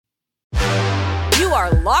You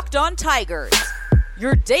are Locked On Tigers,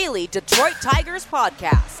 your daily Detroit Tigers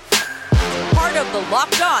podcast. Part of the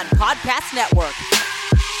Locked On Podcast Network,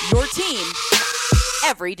 your team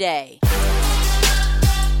every day.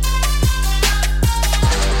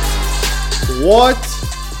 What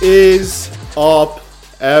is up,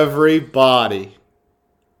 everybody?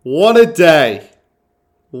 What a day.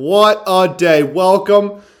 What a day.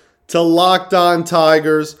 Welcome to Locked On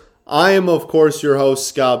Tigers. I am, of course, your host,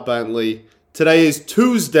 Scott Bentley. Today is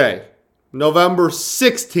Tuesday, November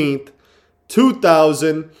 16th,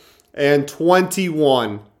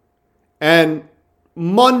 2021. And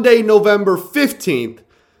Monday, November 15th,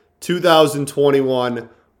 2021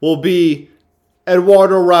 will be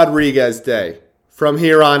Eduardo Rodriguez Day from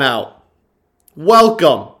here on out.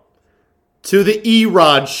 Welcome to the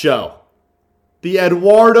E-Rod Show, the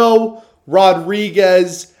Eduardo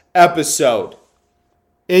Rodriguez episode.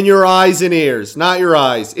 In your eyes and ears, not your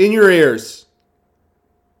eyes, in your ears.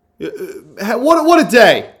 What a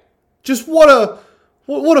day. Just what a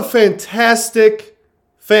fantastic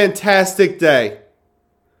day.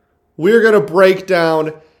 We're going to break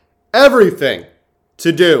down everything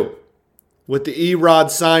to do with the E-Rod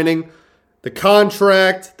signing, the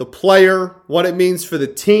contract, the player, what it means for the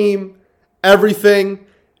team, everything.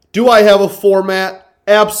 Do I have a format?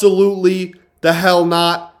 Absolutely the hell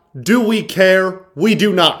not. Do we care? We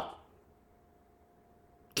do not.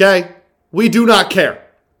 Okay? We do not care.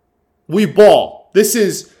 We ball. This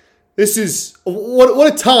is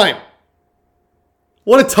what a time.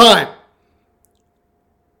 What a time.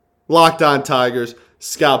 Locked On Tigers,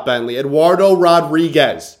 Scott Bentley. Eduardo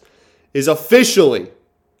Rodriguez is officially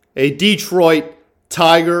a Detroit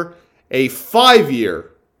Tiger, a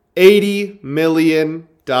 5-year, $80 million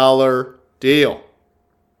deal.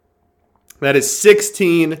 That is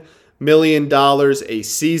 $16 million a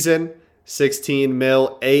season, 16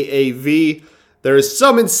 mil AAV. There is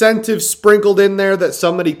some incentive sprinkled in there that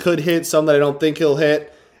somebody could hit, some that I don't think he'll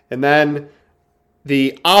hit. And then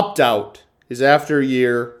the opt-out is after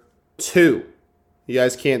year 2. You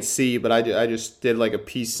guys can't see, but I just did like a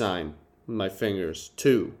peace sign with my fingers.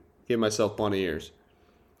 2. Give myself one of ears.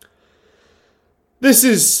 This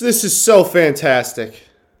is so fantastic.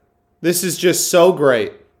 This is just so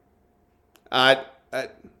great.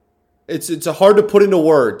 It's hard to put into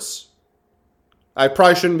words. I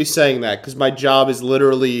probably shouldn't be saying that because my job is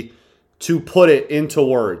literally to put it into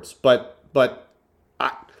words. But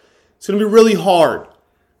it's going to be really hard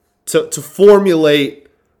to formulate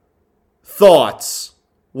thoughts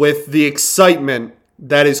with the excitement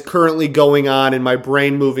that is currently going on in my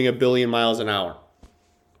brain moving a billion miles an hour.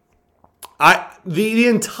 The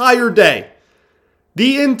entire day,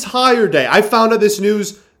 I found out this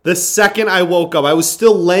news the second I woke up. I was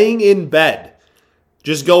still laying in bed,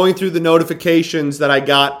 just going through the notifications that I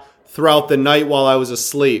got throughout the night while I was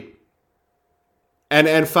asleep,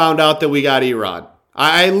 and found out that we got E-Rod.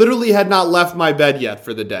 I literally had not left my bed yet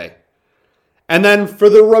for the day. And then for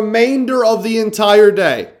the remainder of the entire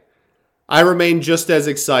day, I remained just as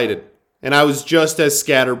excited, and I was just as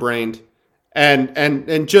scatterbrained,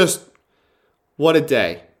 and just what a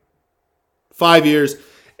day. 5 years,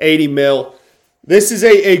 80 mil. This is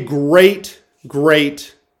a great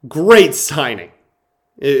signing.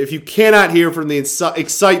 If you cannot hear from the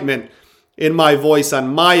excitement in my voice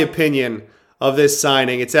on my opinion of this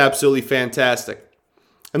signing, it's absolutely fantastic.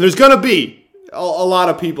 And there's going to be a lot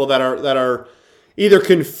of people that are either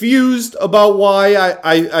confused about why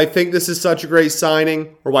I think this is such a great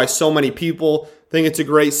signing, or why so many people think it's a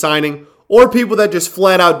great signing, or people that just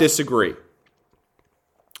flat out disagree.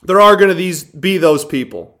 There are going to be those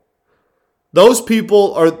people. Those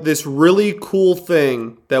people are this really cool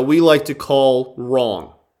thing that we like to call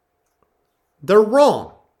wrong. They're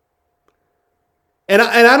wrong. And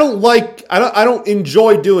I don't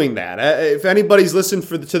enjoy doing that. If anybody's listened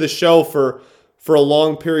to the show for a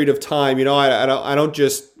long period of time, you know, I don't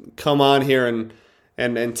just come on here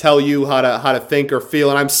and tell you how to think or feel.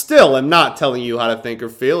 And I'm not telling you how to think or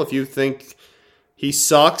feel. If you think he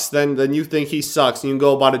sucks, then you think he sucks, and you can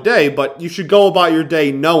go about a day, but you should go about your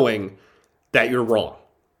day knowing that you're wrong.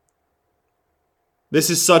 This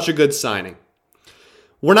is such a good signing.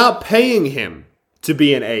 We're not paying him to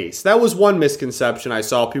be an ace. That was one misconception I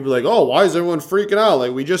saw. People like, oh, why is everyone freaking out?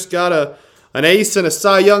 Like, we just got an ace and a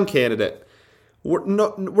Cy Young candidate. We're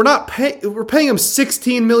paying him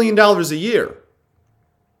 $16 million a year.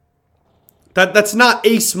 That's not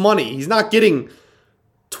ace money. He's not getting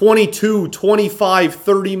 22, 25,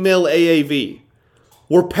 30 mil AAV.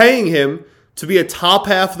 We're paying him to be a top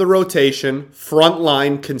half of the rotation,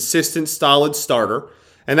 frontline, consistent, solid starter.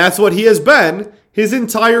 And that's what he has been his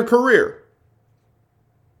entire career.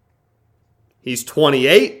 He's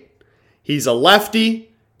 28. He's a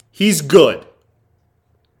lefty. He's good.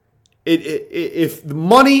 If the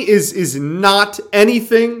money is not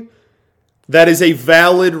anything, that is a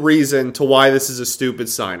valid reason to why this is a stupid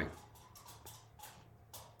signing.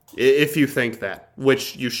 If you think that,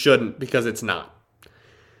 which you shouldn't because it's not.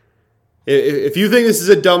 If you think this is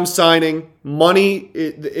a dumb signing, money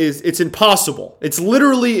it's impossible. It's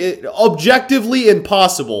literally objectively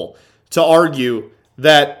impossible to argue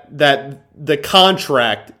that the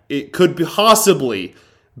contract it could possibly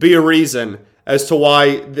be a reason as to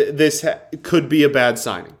why this could be a bad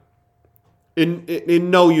signing.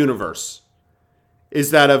 In no universe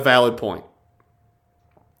is that a valid point.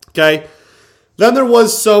 Okay? Then there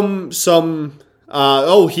was some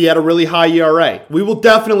he had a really high ERA. We will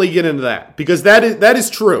definitely get into that because that is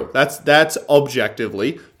true. That's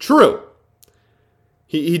objectively true.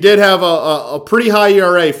 He did have a pretty high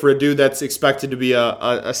ERA for a dude that's expected to be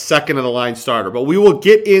a second of the line starter. But we will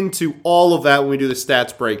get into all of that when we do the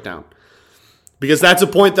stats breakdown. Because that's a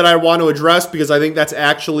point that I want to address because I think that's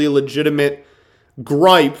actually a legitimate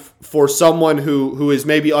gripe for someone who is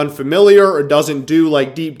maybe unfamiliar or doesn't do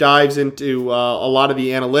like deep dives into a lot of the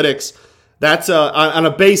analytics. That's on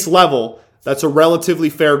a base level, that's a relatively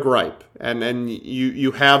fair gripe. And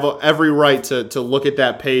you have every right to look at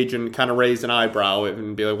that page and kind of raise an eyebrow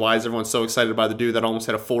and be like, why is everyone so excited about the dude that almost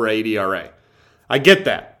had a 4.8 ERA? I get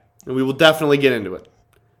that, and we will definitely get into it.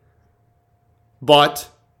 But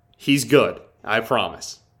he's good, I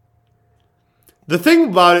promise. The thing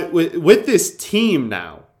about it with this team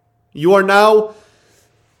now, you are now,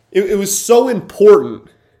 it was so important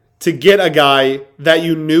to get a guy that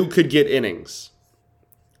you knew could get innings.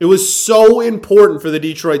 It was so important for the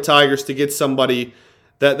Detroit Tigers to get somebody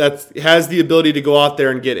that has the ability to go out there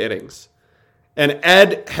and get innings. And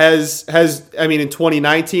Ed has in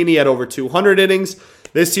 2019, he had over 200 innings.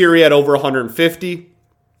 This year, he had over 150.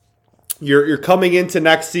 You're coming into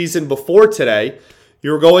next season before today.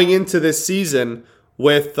 You're going into this season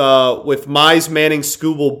with Mize, Manning,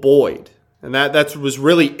 Skubal, Boyd. And that was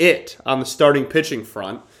really it on the starting pitching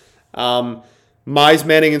front. Mize,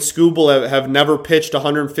 Manning, and Skubal have never pitched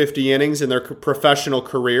 150 innings in their professional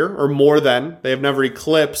career, or more than. They have never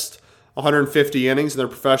eclipsed 150 innings in their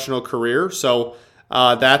professional career. So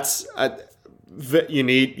that's you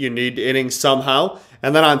need innings somehow.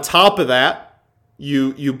 And then on top of that,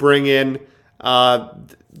 you bring in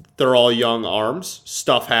they're all young arms.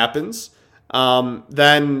 Stuff happens.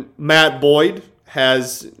 Then Matt Boyd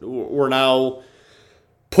we're now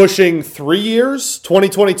pushing 3 years.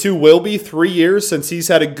 2022 will be 3 years since he's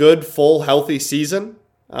had a good, full, healthy season.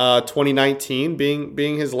 2019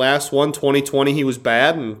 being his last one. 2020 he was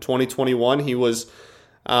bad, and 2021 he was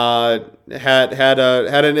had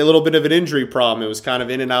a little bit of an injury problem. It was kind of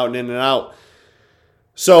in and out and in and out.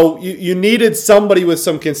 So you needed somebody with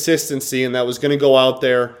some consistency, and that was going to go out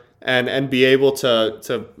there and be able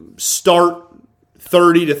to start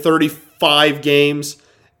 30 to 35 games.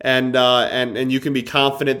 And you can be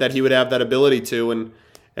confident that he would have that ability to. And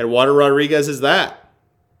Eduardo Rodriguez is that.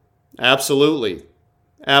 Absolutely.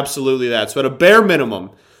 Absolutely that. So at a bare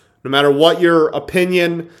minimum, no matter what your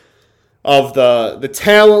opinion of the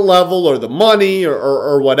talent level or the money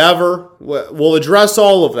or whatever, we'll address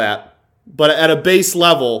all of that. But at a base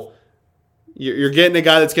level, you're getting a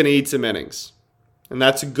guy that's going to eat some innings. And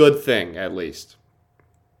that's a good thing, at least.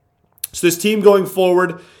 So this team going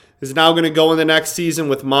forward is now going to go in the next season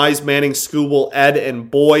with Mize, Manning, Skubal, Ed, and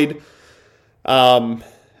Boyd.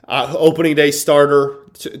 Opening day starter,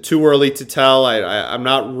 too early to tell. I'm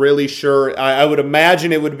not really sure. I would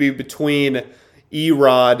imagine it would be between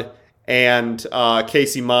Erod and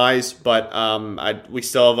Casey Mize, but we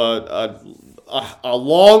still have a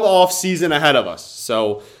long off season ahead of us.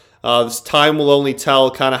 So this time will only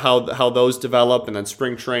tell kind of how those develop, and then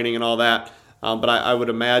spring training and all that. But I would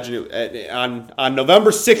imagine on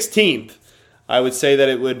November 16th, I would say that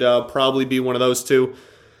it would probably be one of those two.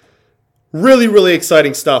 Really, really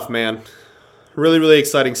exciting stuff, man. Really, really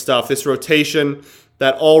exciting stuff. This rotation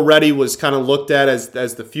that already was kind of looked at as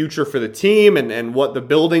the future for the team and what the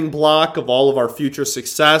building block of all of our future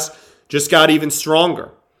success just got even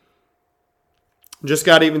stronger.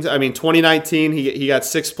 2019, he got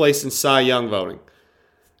 6th place in Cy Young voting.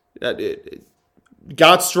 It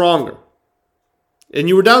got stronger. And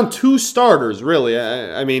you were down 2 starters, really.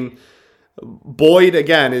 I mean, Boyd,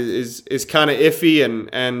 again, is kind of iffy,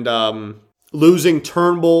 and losing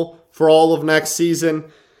Turnbull for all of next season.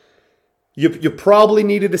 You probably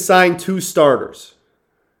needed to sign 2 starters.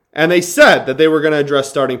 And they said that they were going to address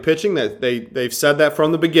starting pitching. That they've said that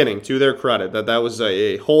from the beginning, to their credit, that was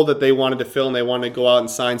a hole that they wanted to fill, and they wanted to go out and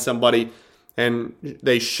sign somebody And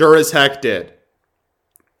they sure as heck did.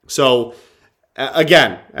 So,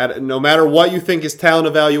 again, no matter what you think his talent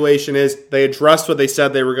evaluation is, they addressed what they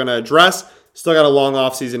said they were going to address. Still got a long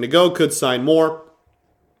offseason to go. Could sign more.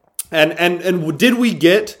 And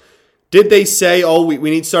did they say, oh, we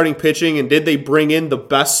need starting pitching, and did they bring in the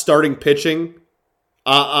best starting pitching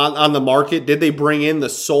on the market? Did they bring in the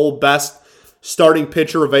sole best starting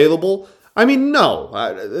pitcher available? I mean, no.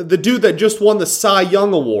 The dude that just won the Cy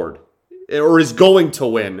Young Award, or is going to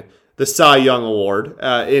win the Cy Young Award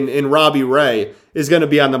in Robbie Ray, is going to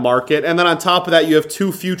be on the market. And then on top of that, you have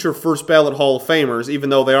 2 future first ballot Hall of Famers, even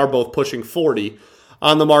though they are both pushing 40,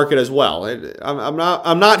 on the market as well.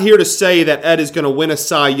 I'm not here to say that Ed is going to win a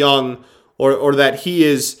Cy Young or that he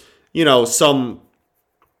is, some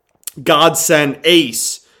godsend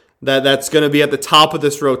ace that's going to be at the top of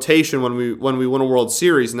this rotation when we win a World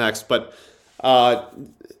Series next. But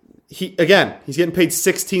he's getting paid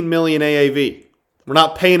 $16 million AAV. We're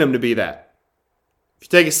not paying him to be that. If you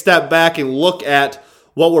take a step back and look at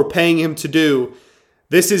what we're paying him to do,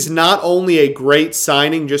 this is not only a great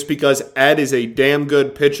signing just because Ed is a damn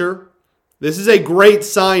good pitcher. This is a great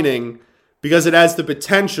signing because it has the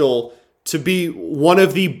potential to be one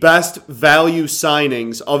of the best value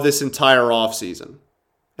signings of this entire offseason.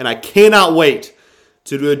 And I cannot wait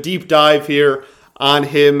to do a deep dive here on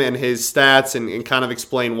him and his stats and kind of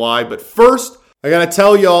explain why. But first, I got to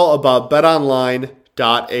tell y'all about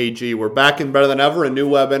BetOnline.ag. We're back and better than ever. A new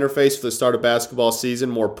web interface for the start of basketball season.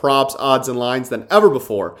 More props, odds, and lines than ever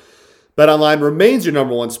before. BetOnline remains your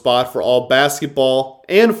number one spot for all basketball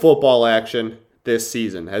and football action this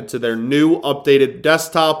season. Head to their new updated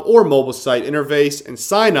desktop or mobile site interface and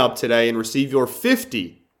sign up today and receive your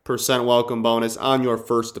 50% welcome bonus on your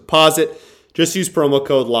first deposit. Just use promo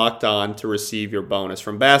code LOCKEDON to receive your bonus.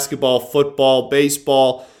 From basketball, football,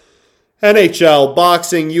 baseball, NHL,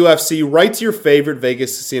 boxing, UFC, right to your favorite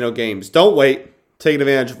Vegas casino games. Don't wait. Take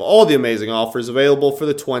advantage of all the amazing offers available for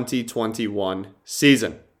the 2021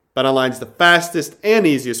 season. BetOnline is the fastest and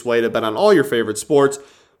easiest way to bet on all your favorite sports.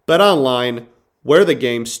 BetOnline, where the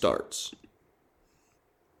game starts.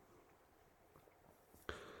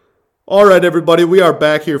 All right, everybody, we are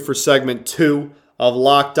back here for segment 2 of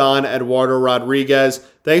Locked On Eduardo Rodriguez.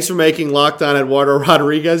 Thanks for making Locked On Eduardo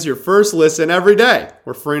Rodriguez your first listen every day.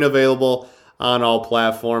 We're free and available on all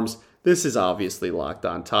platforms. This is obviously Locked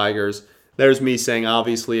On Tigers. There's me saying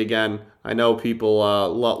obviously again. I know people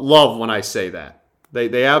love when I say that.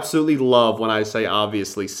 They absolutely love when I say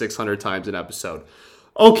obviously 600 times an episode.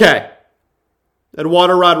 Okay,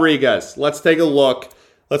 Eduardo Rodriguez. Let's take a look.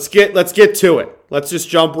 Let's get to it. Let's just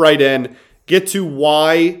jump right in. Get to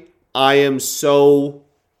why I am so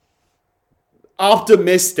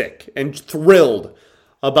optimistic and thrilled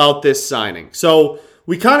about this signing. So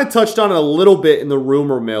we kind of touched on it a little bit in the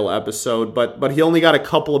rumor mill episode, but he only got a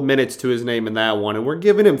couple of minutes to his name in that one, and we're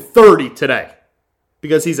giving him 30 today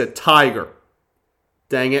because he's a Tiger.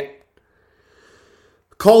 Dang it.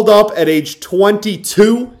 Called up at age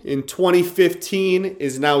 22 in 2015,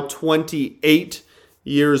 is now 28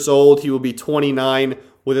 years old. He will be 29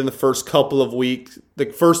 within the first couple of weeks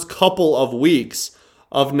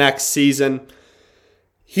of next season.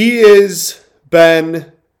 He has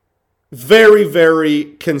been very,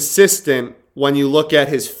 very consistent when you look at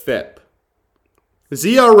his FIP. His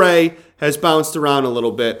ERA has bounced around a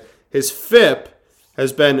little bit. His FIP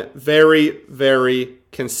has been very, very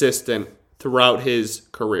consistent throughout his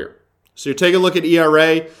career. So you take a look at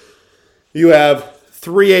ERA, you have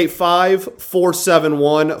 3.85,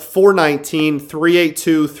 4.71, 4.19,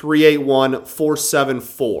 3.82, 3.81,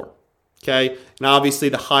 4.74. Okay, and obviously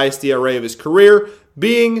the highest ERA of his career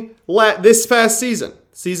being this past season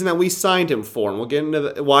that we signed him for. And we'll get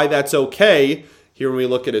into why that's okay here when we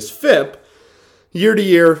look at his FIP. Year to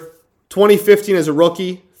year, 2015 as a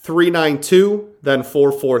rookie, 3.92, then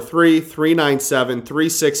 4.43, 3.97,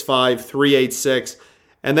 3.65, 3.86,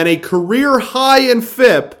 and then a career high in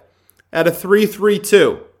FIP at a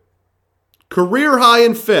 3.32. Career high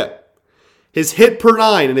in FIP. His hit per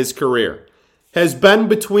 9 in his career has been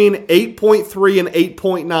between 8.3 and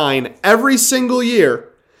 8.9 every single year,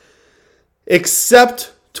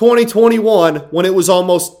 except 2021 when it was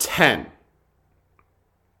almost 10.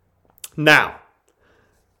 Now,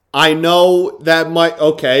 I know that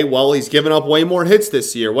he's given up way more hits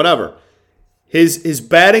this year, whatever. His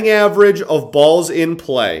batting average of balls in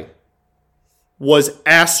play was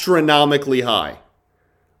astronomically high.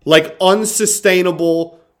 Like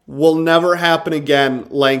unsustainable, will never happen again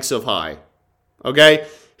lengths of high. Okay?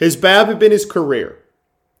 His BABIP in his career.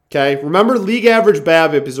 Okay? Remember, league average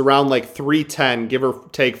BABIP is around like 310, give or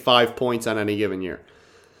take 5 points on any given year.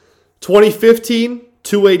 2015,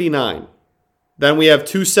 289. Then we have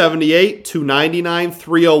 278, 299,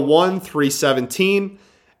 301, 317.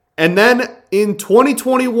 And then in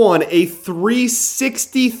 2021, a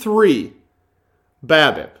 363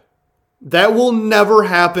 BABIP. That will never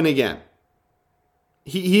happen again.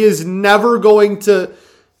 He is never going to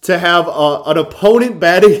have an opponent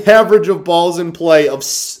batting average of balls in play of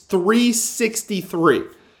 363.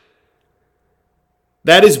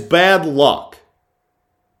 That is bad luck.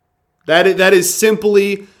 That is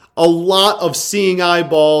simply a lot of seeing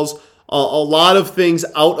eyeballs, a lot of things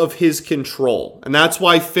out of his control. And that's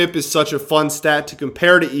why FIP is such a fun stat to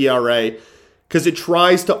compare to ERA, because it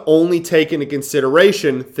tries to only take into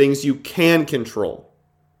consideration things you can control.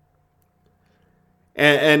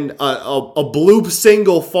 And a bloop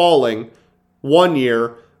single falling one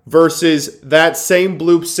year versus that same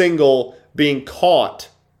bloop single being caught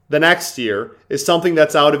the next year is something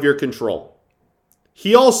that's out of your control.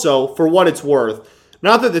 He also, for what it's worth,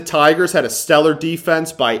 not that the Tigers had a stellar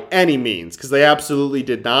defense by any means, because they absolutely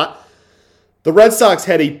did not. The Red Sox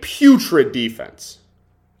had a putrid defense.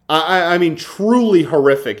 I mean, truly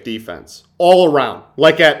horrific defense all around,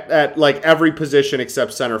 like at like every position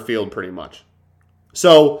except center field, pretty much.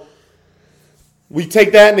 So we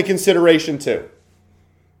take that into consideration too.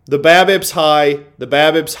 The BABIP's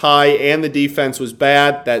high, and the defense was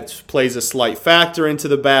bad. That plays a slight factor into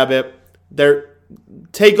the BABIP.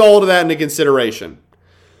 Take all of that into consideration.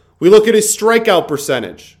 We look at his strikeout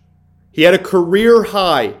percentage. He had a career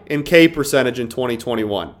high in K percentage in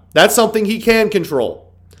 2021. That's something he can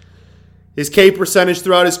control. His K percentage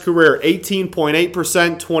throughout his career, 18.8%,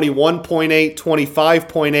 21.8%,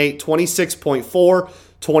 25.8%, 26.4%,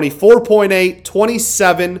 24.8%,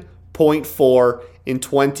 27.4% in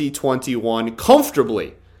 2021.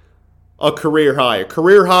 Comfortably a career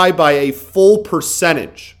high by a full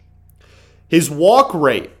percentage. His walk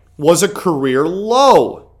rate was a career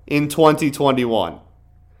low in 2021.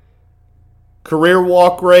 Career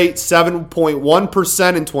walk rate,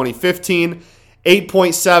 7.1% in 2015,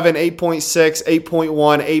 8.7, 8.6,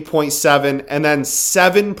 8.1, 8.7, and then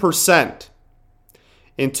 7%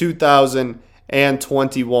 in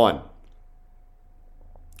 2021.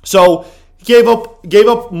 So he gave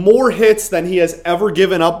up more hits than he has ever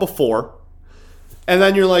given up before. And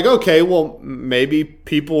then you're like, okay, well, maybe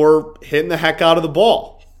people are hitting the heck out of the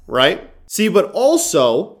ball, right? See, but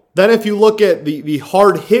also, then if you look at the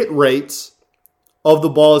hard hit rates of the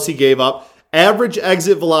balls he gave up, average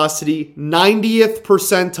exit velocity, 90th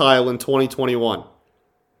percentile in 2021.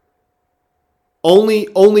 Only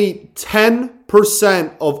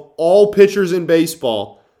 10% of all pitchers in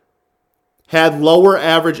baseball had lower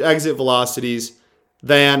average exit velocities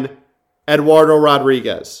than Eduardo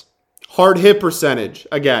Rodriguez. Hard hit percentage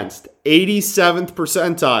against, 87th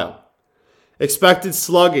percentile. Expected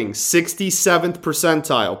slugging, 67th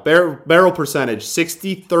percentile. Barrel percentage,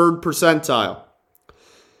 63rd percentile.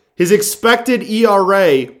 His expected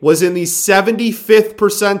ERA was in the 75th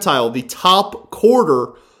percentile, the top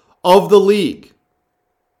quarter of the league.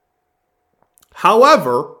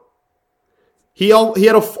 However, he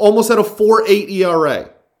almost had a 4.8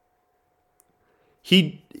 ERA.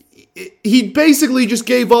 He basically just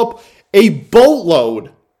gave up a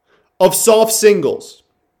boatload of soft singles.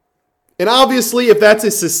 And obviously, if that's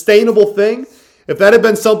a sustainable thing, if that had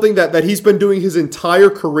been something that he's been doing his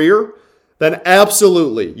entire career, then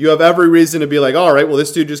absolutely, you have every reason to be like, all right, well,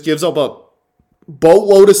 this dude just gives up a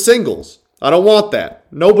boatload of singles. I don't want that.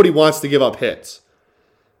 Nobody wants to give up hits.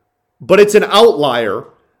 But it's an outlier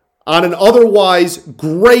on an otherwise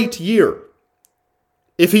great year.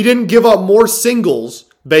 If he didn't give up more singles,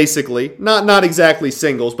 basically, not exactly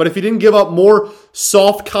singles, but if he didn't give up more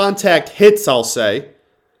soft contact hits, I'll say,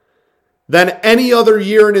 than any other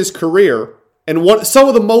year in his career, and some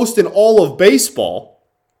of the most in all of baseball,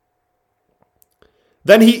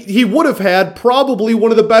 then he would have had probably one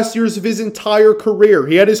of the best years of his entire career.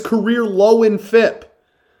 He had his career low in FIP.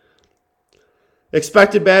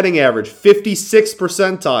 Expected batting average, 56th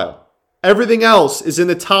percentile. Everything else is in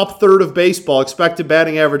the top third of baseball. Expected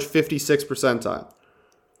batting average, 56th percentile.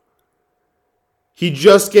 He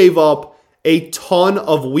just gave up a ton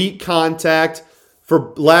of weak contact,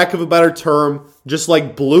 for lack of a better term, just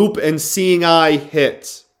like bloop and seeing eye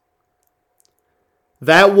hits.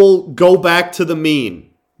 That will go back to the mean.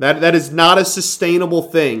 That is not a sustainable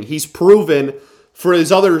thing. He's proven for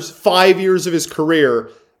his other 5 years of his career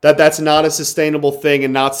that that's not a sustainable thing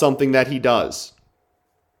and not something that he does.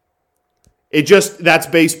 That's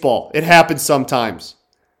baseball. It happens sometimes.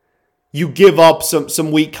 You give up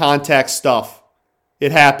some weak contact stuff.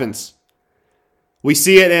 It happens. We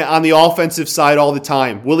see it on the offensive side all the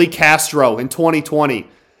time. Willie Castro in 2020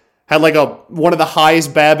 had like one of the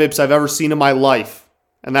highest BABIPs I've ever seen in my life,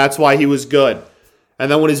 and that's why he was good. And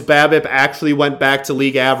then when his BABIP actually went back to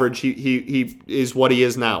league average, he is what he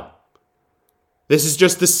is now. This is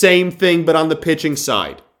just the same thing, but on the pitching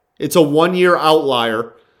side. It's a one-year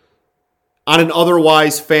outlier on an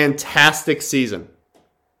otherwise fantastic season.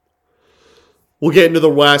 We'll get into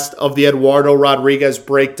the rest of the Eduardo Rodriguez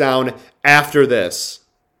breakdown after this.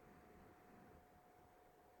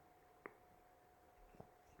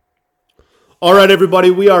 All right,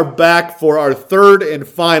 everybody, we are back for our third and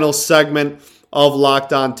final segment of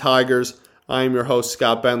Locked On Tigers. I am your host,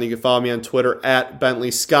 Scott Bentley. You can follow me on Twitter at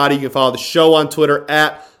Bentley Scotty. You can follow the show on Twitter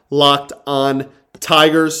at Locked On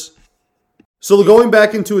Tigers. So going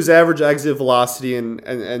back into his average exit velocity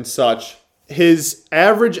and such, his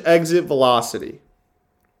average exit velocity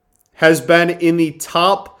has been in the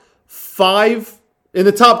top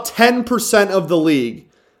 10% of the league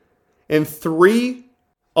in 3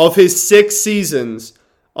 of his 6 seasons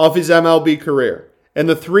of his MLB career. And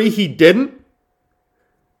the 3 he didn't,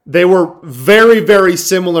 they were very, very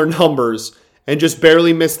similar numbers and just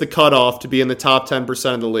barely missed the cutoff to be in the top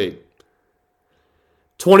 10% of the league.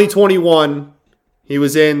 2021, he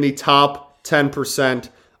was in the top 10%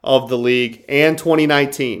 of the league, and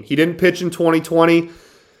 2019. He didn't pitch in 2020.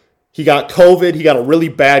 He got COVID. He got a really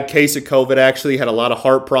bad case of COVID, actually. Had a lot of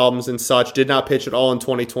heart problems and such. Did not pitch at all in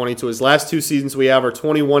 2020. So his last 2 seasons we have are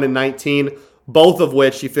 21 and 19, both of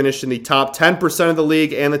which he finished in the top 10% of the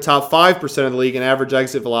league and the top 5% of the league in average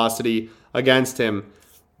exit velocity against him,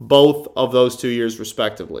 both of those 2 years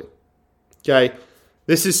respectively. Okay?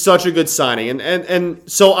 This is such a good signing. And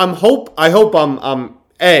so I hope I'm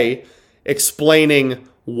explaining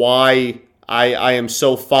why I am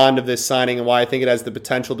so fond of this signing and why I think it has the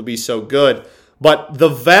potential to be so good. But the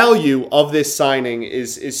value of this signing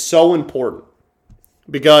is so important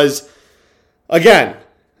because, again,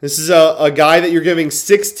 this is a guy that you're giving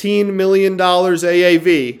 $16 million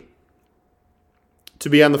AAV to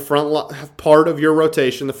be on the front part of your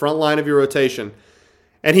rotation, the front line of your rotation.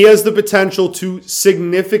 And he has the potential to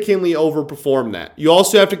significantly overperform that. You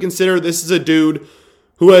also have to consider this is a dude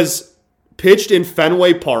who has pitched in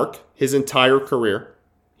Fenway Park his entire career.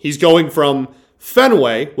 He's going from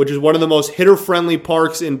Fenway, which is one of the most hitter-friendly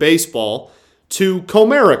parks in baseball, to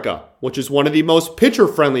Comerica, which is one of the most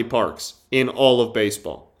pitcher-friendly parks in all of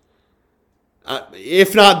baseball.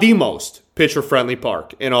 If not the most pitcher-friendly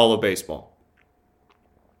park in all of baseball.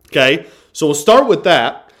 Okay, so we'll start with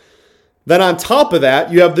that. Then on top of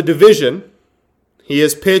that, you have the division. He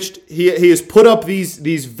has pitched, he has put up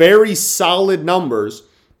these very solid numbers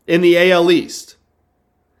in the AL East.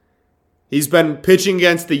 He's been pitching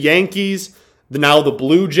against the Yankees, now the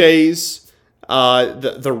Blue Jays,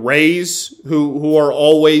 the Rays, who are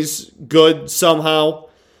always good somehow,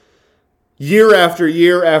 year after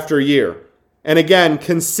year after year. And again,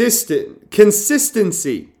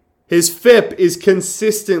 consistency. His FIP is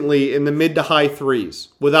consistently in the mid to high 3s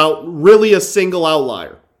without really a single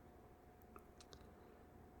outlier.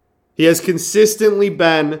 He has consistently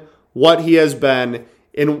been what he has been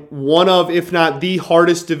in one of, if not the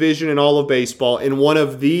hardest division in all of baseball, in one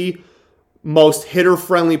of the most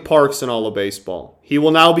hitter-friendly parks in all of baseball. He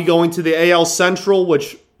will now be going to the AL Central,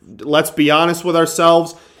 which, let's be honest with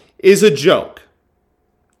ourselves, is a joke.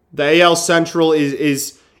 The AL Central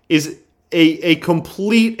is a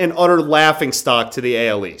complete and utter laughingstock to the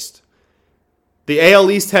AL East. The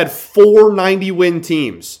AL East had 4 90-win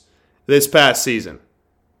teams this past season.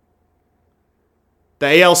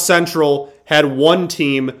 The AL Central had 1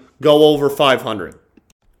 team go over 500.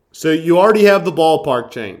 So you already have the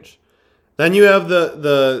ballpark change. Then you have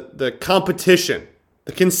the competition,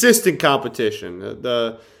 the consistent competition,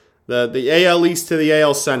 the AL East to the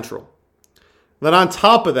AL Central. Then on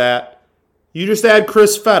top of that, you just add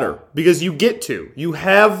Chris Fetter because you get to. You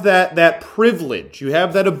have that privilege. You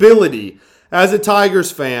have that ability as a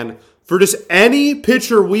Tigers fan for just any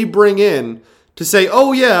pitcher we bring in to say,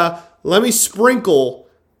 oh yeah, let me sprinkle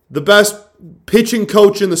the best pitching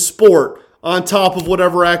coach in the sport on top of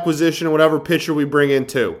whatever acquisition or whatever pitcher we bring in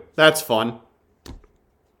too. That's fun.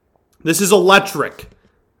 This is electric.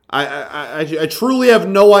 I truly have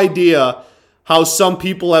no idea how some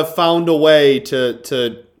people have found a way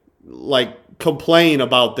to like complain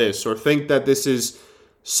about this or think that this is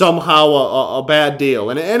somehow a bad deal.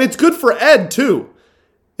 And it's good for Ed too.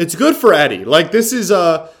 It's good for Eddie. Like this is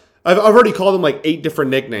I've already called him like 8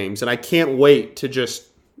 different nicknames, and I can't wait to just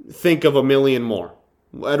think of a million more.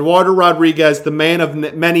 Eduardo Rodriguez, the man of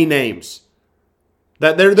many names.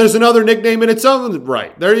 There's another nickname in its own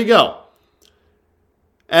right. There you go.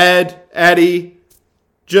 Ed, Eddie,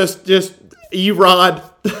 just Erod.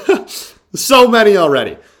 So many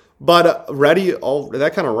already. But ready,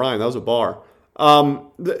 that kind of rhymed. That was a bar.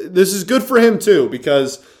 This is good for him too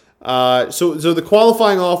because so the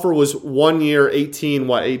qualifying offer was 1 year,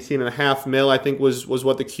 18.5 mil, I think was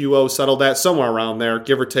what the QO settled at, somewhere around there,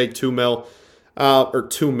 give or take 2 mil, or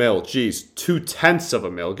 2 mil, 0.2 of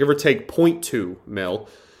a mil, give or take 0.2 mil.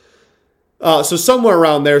 So somewhere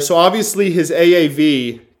around there. So obviously his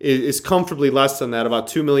AAV is comfortably less than that, about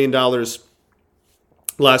 $2 million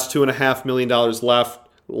less, $2.5 million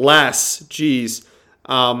less. Geez.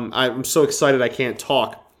 I'm so excited I can't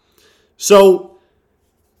talk. So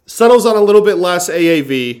settles on a little bit less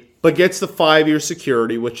AAV, but gets the 5-year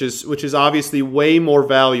security, which is obviously way more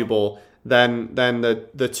valuable than the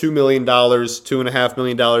 $2 million, $2.5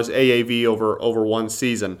 million AAV over one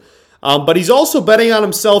season. But he's also betting on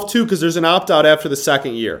himself too, because there's an opt-out after the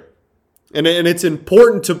second year. And it's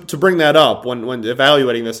important to bring that up when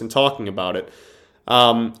evaluating this and talking about it.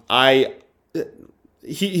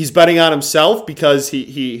 He's betting on himself because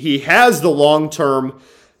he has the long-term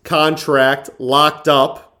contract locked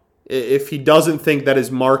up if he doesn't think that his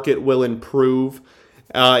market will improve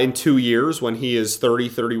in 2 years when he is 30,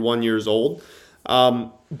 31 years old.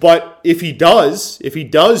 But if he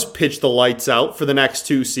does pitch the lights out for the next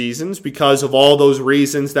 2 seasons because of all those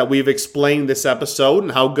reasons that we've explained this episode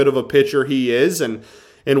and how good of a pitcher he is and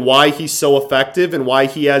why he's so effective and why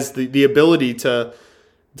he has the ability to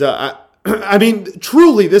I mean,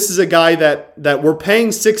 truly, this is a guy that we're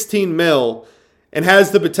paying 16 mil and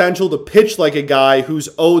has the potential to pitch like a guy who's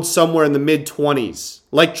owed somewhere in the mid-20s.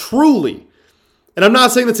 Like, truly. And I'm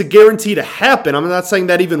not saying that's a guarantee to happen. I'm not saying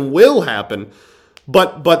that even will happen.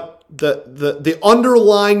 But the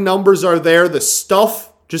underlying numbers are there. The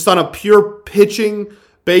stuff, just on a pure pitching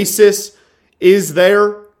basis, is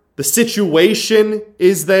there. The situation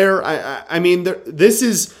is there. I mean,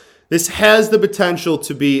 this has the potential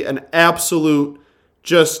to be an absolute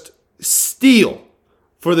just steal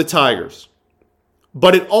for the Tigers.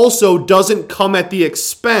 But it also doesn't come at the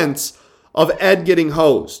expense of Ed getting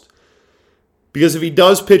hosed. Because if he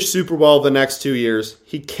does pitch super well the next 2 years,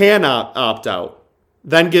 he cannot opt out.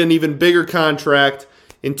 Then get an even bigger contract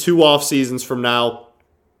in 2 off seasons from now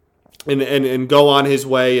and go on his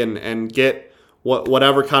way and get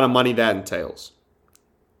whatever kind of money that entails.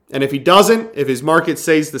 And if he doesn't, if his market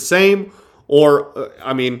stays the same, or,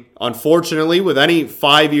 unfortunately, with any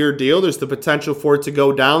 5-year deal, there's the potential for it to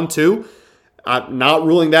go down too. I'm not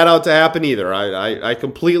ruling that out to happen either. I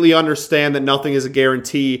completely understand that nothing is a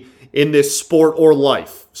guarantee in this sport or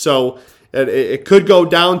life. So it could go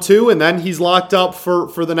down too, and then he's locked up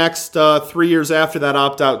for the next 3 years after that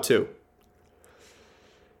opt-out too.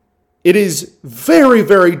 It is very,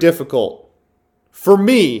 very difficult for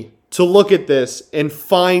me to look at this and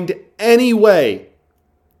find any way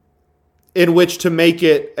in which to make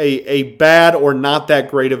it a bad or not that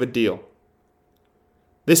great of a deal.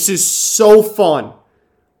 This is so fun.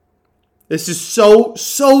 This is so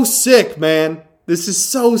sick, man. This is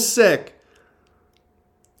so sick.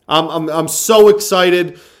 I'm so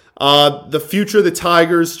excited. The future of the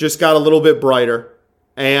Tigers just got a little bit brighter.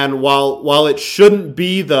 And while it shouldn't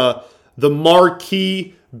be the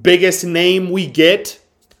marquee biggest name we get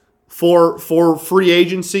for free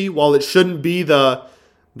agency, while it shouldn't be the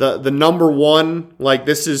number one, like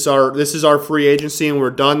this is our free agency and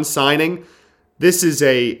we're done signing, this is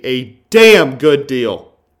a damn good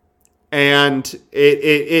deal. And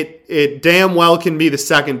it damn well can be the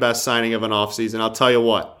second best signing of an offseason, I'll tell you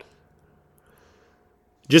what.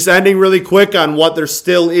 Just ending really quick on what there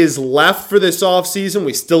still is left for this offseason.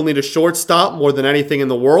 We still need a shortstop more than anything in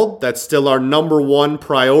the world. That's still our number one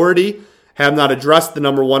priority. Have not addressed the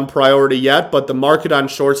number one priority yet, but the market on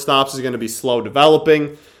shortstops is going to be slow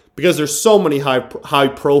developing because there's so many high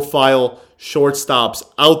profile shortstops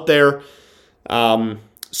out there.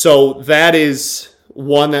 So that is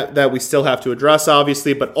one that we still have to address,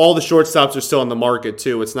 obviously, but all the shortstops are still on the market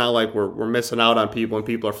too. It's not like we're missing out on people and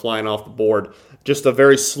people are flying off the board. Just a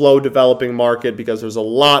very slow developing market because there's a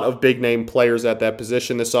lot of big name players at that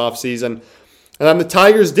position this offseason. And then the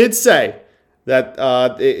Tigers did say that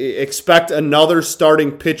expect another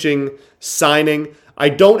starting pitching signing. I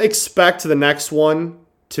don't expect the next one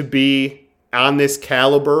to be on this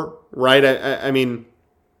caliber, right? I mean,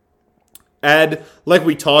 Ed, like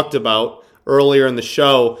we talked about earlier in the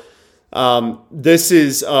show, this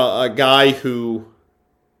is a guy who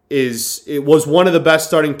was one of the best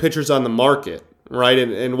starting pitchers on the market, right?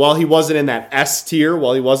 And while he wasn't in that S tier,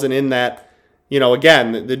 while he wasn't in that,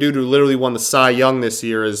 again, the dude who literally won the Cy Young this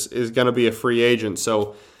year is going to be a free agent.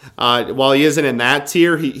 So while he isn't in that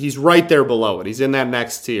tier, he's right there below it. He's in that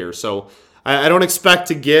next tier. So I don't expect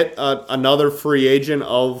to get another free agent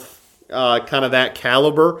of kind of that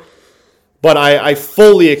caliber. But I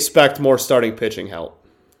fully expect more starting pitching help.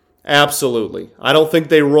 Absolutely. I don't think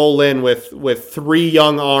they roll in with 3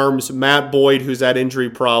 young arms, Matt Boyd, who's had injury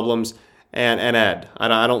problems, and Ed.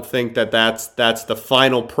 I don't think that's the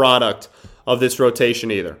final product of this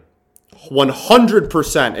rotation either.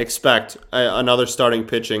 100% expect another starting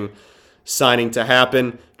pitching signing to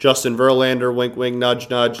happen. Justin Verlander, wink, wink, nudge,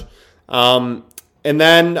 nudge. And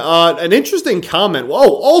then an interesting comment.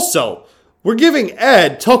 Oh, also, we're giving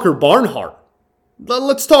Ed Tucker Barnhart.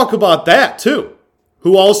 Let's talk about that, too.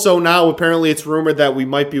 Who also now, apparently it's rumored that we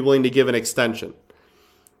might be willing to give an extension,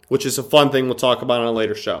 which is a fun thing we'll talk about on a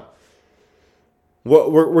later show.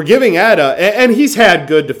 We're giving Ed, and he's had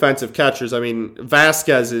good defensive catchers. I mean,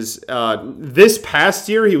 Vasquez is, this past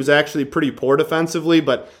year, he was actually pretty poor defensively,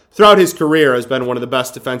 but throughout his career has been one of the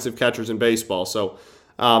best defensive catchers in baseball. So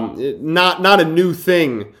not a new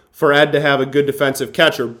thing for Ed to have a good defensive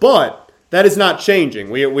catcher, but that is not changing.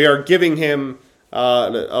 We are giving him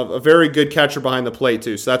a very good catcher behind the plate,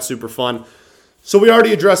 too, so that's super fun. So we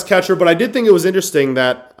already addressed catcher, but I did think it was interesting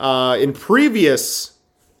that in previous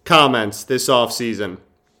comments this offseason,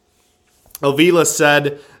 Avila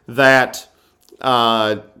said that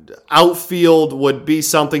outfield would be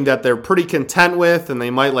something that they're pretty content with, and they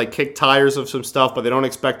might like kick tires of some stuff, but they don't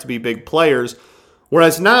expect to be big players.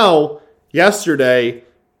 Whereas now, yesterday,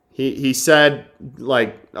 he said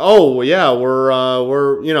like, oh yeah,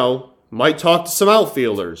 we're might talk to some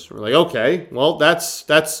outfielders. We're like, okay, well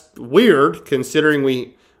that's weird considering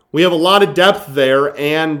we have a lot of depth there,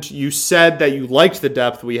 and you said that you liked the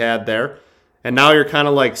depth we had there, and now you're kind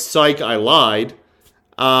of like, psych, I lied.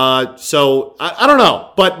 So I don't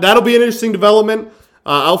know, but that'll be an interesting development.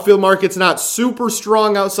 Outfield market's not super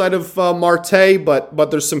strong outside of Marte,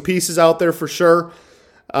 but there's some pieces out there for sure.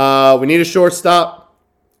 We need a shortstop,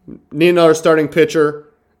 need another starting pitcher.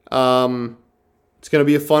 It's going to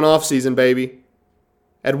be a fun offseason, baby.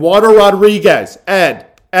 Eduardo Rodriguez,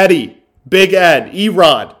 Eddie, Big Ed,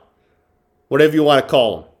 E-Rod, whatever you want to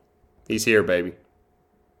call him. He's here, baby.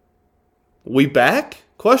 We back?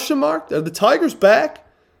 Question mark? Are the Tigers back?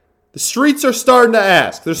 The streets are starting to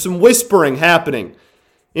ask. There's some whispering happening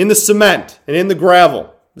in the cement and in the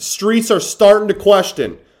gravel. The streets are starting to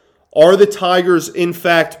question, are the Tigers in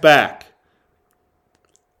fact back?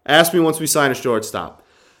 Ask me once we sign a shortstop.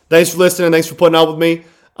 Thanks for listening. Thanks for putting up with me.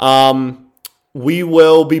 We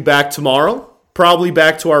will be back tomorrow. Probably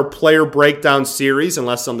back to our player breakdown series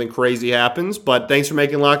unless something crazy happens. But thanks for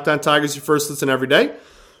making Locked On Tigers your first listen every day.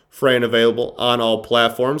 Free and available on all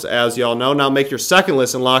platforms, as y'all know. Now make your second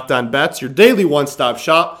listen Locked On Bets, your daily one-stop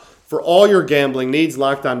shop for all your gambling needs.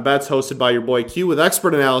 Locked On Bets, hosted by your boy Q, with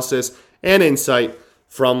expert analysis and insight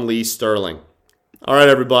from Lee Sterling. All right,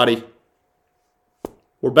 everybody.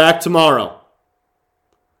 We're back tomorrow.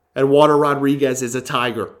 Eduardo Rodriguez is a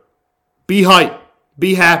Tiger. Be hype.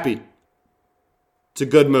 Be happy. It's a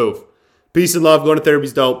good move. Peace and love. Going to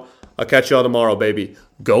therapy's dope. I'll catch y'all tomorrow, baby.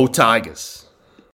 Go Tigers.